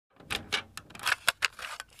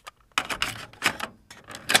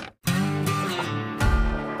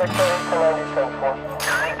Welcome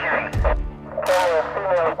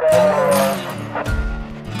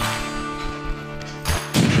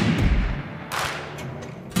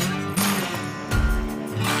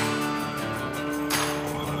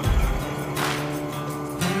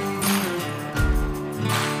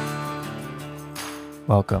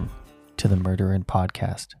to the Murderin'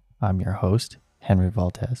 Podcast. I'm your host, Henry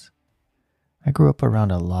Valdez. I grew up around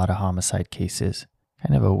a lot of homicide cases.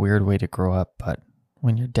 Kind of a weird way to grow up, but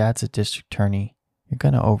when your dad's a district attorney, you're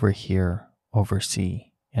going to overhear, oversee,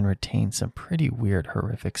 and retain some pretty weird,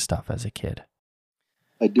 horrific stuff as a kid.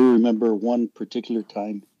 I do remember one particular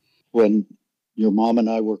time when your mom and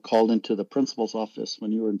I were called into the principal's office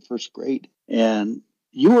when you were in first grade, and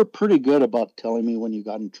you were pretty good about telling me when you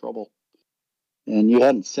got in trouble. And you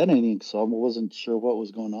hadn't said anything, so I wasn't sure what was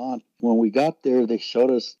going on. When we got there, they showed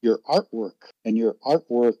us your artwork, and your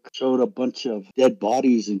artwork showed a bunch of dead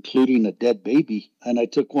bodies, including a dead baby. And I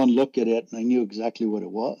took one look at it, and I knew exactly what it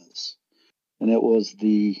was. And it was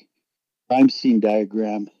the crime scene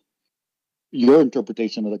diagram, your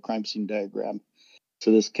interpretation of the crime scene diagram, to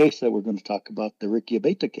this case that we're going to talk about, the Ricky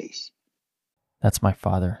Abeyta case. That's my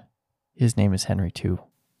father. His name is Henry, too.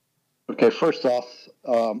 Okay, first off,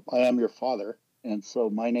 I am your father. And so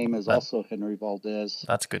my name is also Henry Valdez.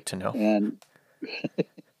 That's good to know. And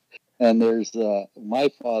there's my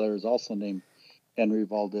father is also named Henry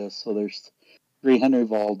Valdez. So there's 3 Henry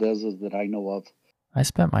Valdezes that I know of. I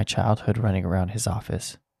spent my childhood running around his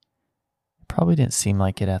office. It probably didn't seem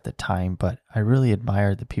like it at the time, but I really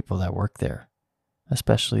admired the people that worked there,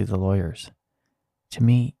 especially the lawyers. To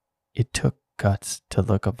me, it took guts to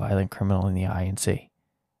look a violent criminal in the eye and say,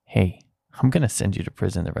 "Hey, I'm going to send you to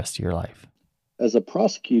prison the rest of your life." As a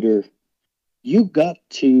prosecutor, you got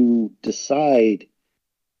to decide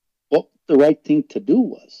what the right thing to do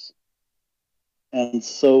was. And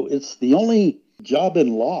so it's the only job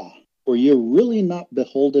in law where you're really not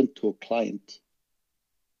beholden to a client.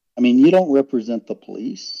 I mean, you don't represent the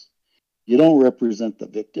police. You don't represent the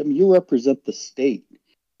victim. You represent the state.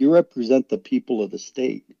 You represent the people of the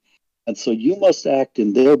state. And so you must act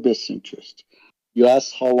in their best interest. You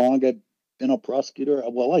ask how long I've been a prosecutor.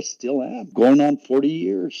 Well, I still am. Going on 40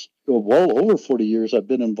 years. Well, over 40 years I've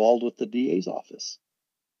been involved with the DA's office.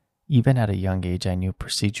 Even at a young age, I knew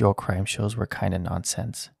procedural crime shows were kind of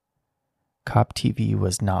nonsense. Cop TV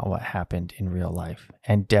was not what happened in real life,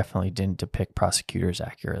 and definitely didn't depict prosecutors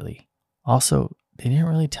accurately. Also, they didn't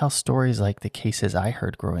really tell stories like the cases I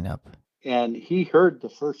heard growing up. And he heard the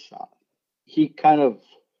first shot. He kind of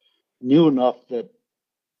knew enough that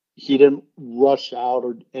he didn't rush out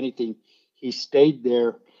or anything. He stayed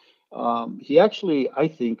there. He actually, I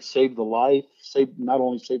think, saved the life, not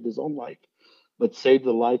only saved his own life, but saved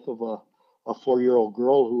the life of a 4-year-old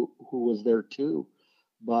girl who was there too,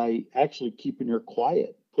 by actually keeping her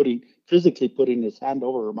quiet, physically putting his hand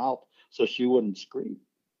over her mouth so she wouldn't scream.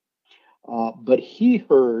 But he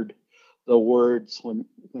heard the words when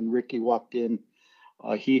Ricky walked in.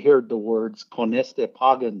 He heard the words "con este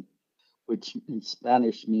pagan," which in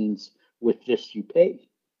Spanish means "with this you pay."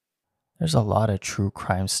 There's a lot of true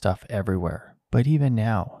crime stuff everywhere, but even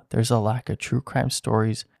now, there's a lack of true crime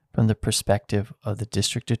stories from the perspective of the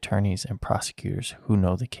district attorneys and prosecutors who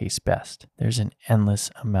know the case best. There's an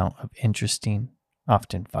endless amount of interesting,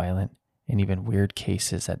 often violent, and even weird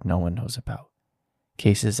cases that no one knows about.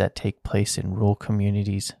 Cases that take place in rural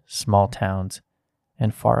communities, small towns,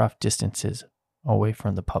 and far off distances away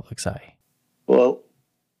from the public's eye. Well,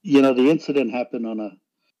 the incident happened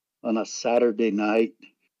on a Saturday night,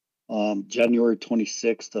 January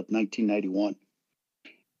 26th of 1991.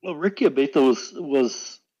 Well, Ricky Abeyta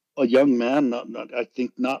was a young man, I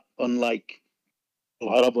think not unlike a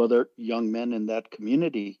lot of other young men in that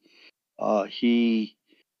community. He,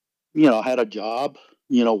 had a job,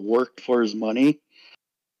 worked for his money,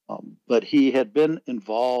 but he had been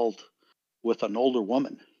involved with an older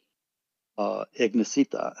woman,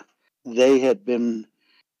 Ignacia. They had been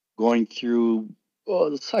going through,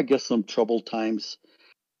 I guess, some troubled times.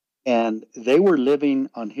 And they were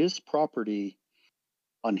living on his property,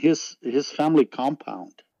 on his family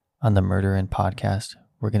compound. On the Murderin' Podcast,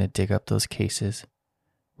 we're going to dig up those cases.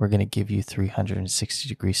 We're going to give you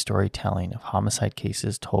 360-degree storytelling of homicide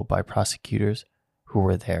cases told by prosecutors who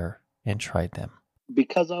were there and tried them.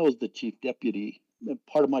 Because I was the chief deputy,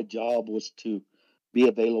 part of my job was to be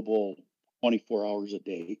available 24 hours a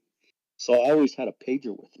day. So I always had a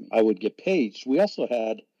pager with me. I would get paged. We also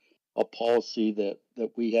had a policy that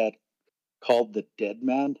we had called the dead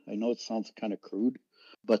man. I know it sounds kind of crude,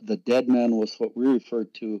 but the dead man was what we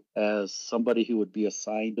referred to as somebody who would be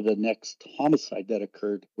assigned to the next homicide that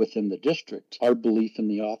occurred within the district. Our belief in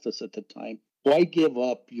the office at the time Why give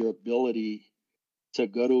up your ability to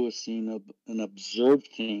go to a scene of an observed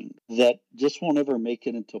thing that just won't ever make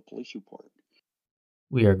it into a police report?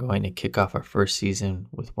 We are going to kick off our first season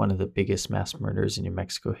with one of the biggest mass murders in New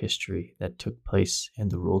Mexico history that took place in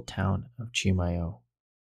the rural town of Chimayo.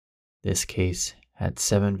 This case had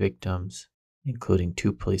 7 victims, including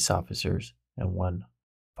 2 police officers and 1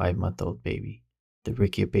 5-month-old baby. The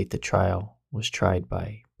Ricky Abeyta trial was tried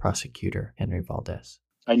by prosecutor Henry Valdez.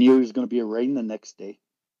 I knew he was going to be arraigned the next day.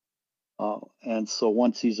 And so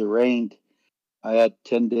once he's arraigned, I had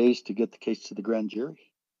 10 days to get the case to the grand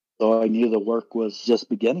jury. So I knew the work was just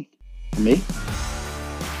beginning for me.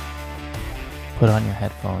 Put on your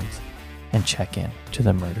headphones and check in to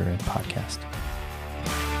the Murder In podcast.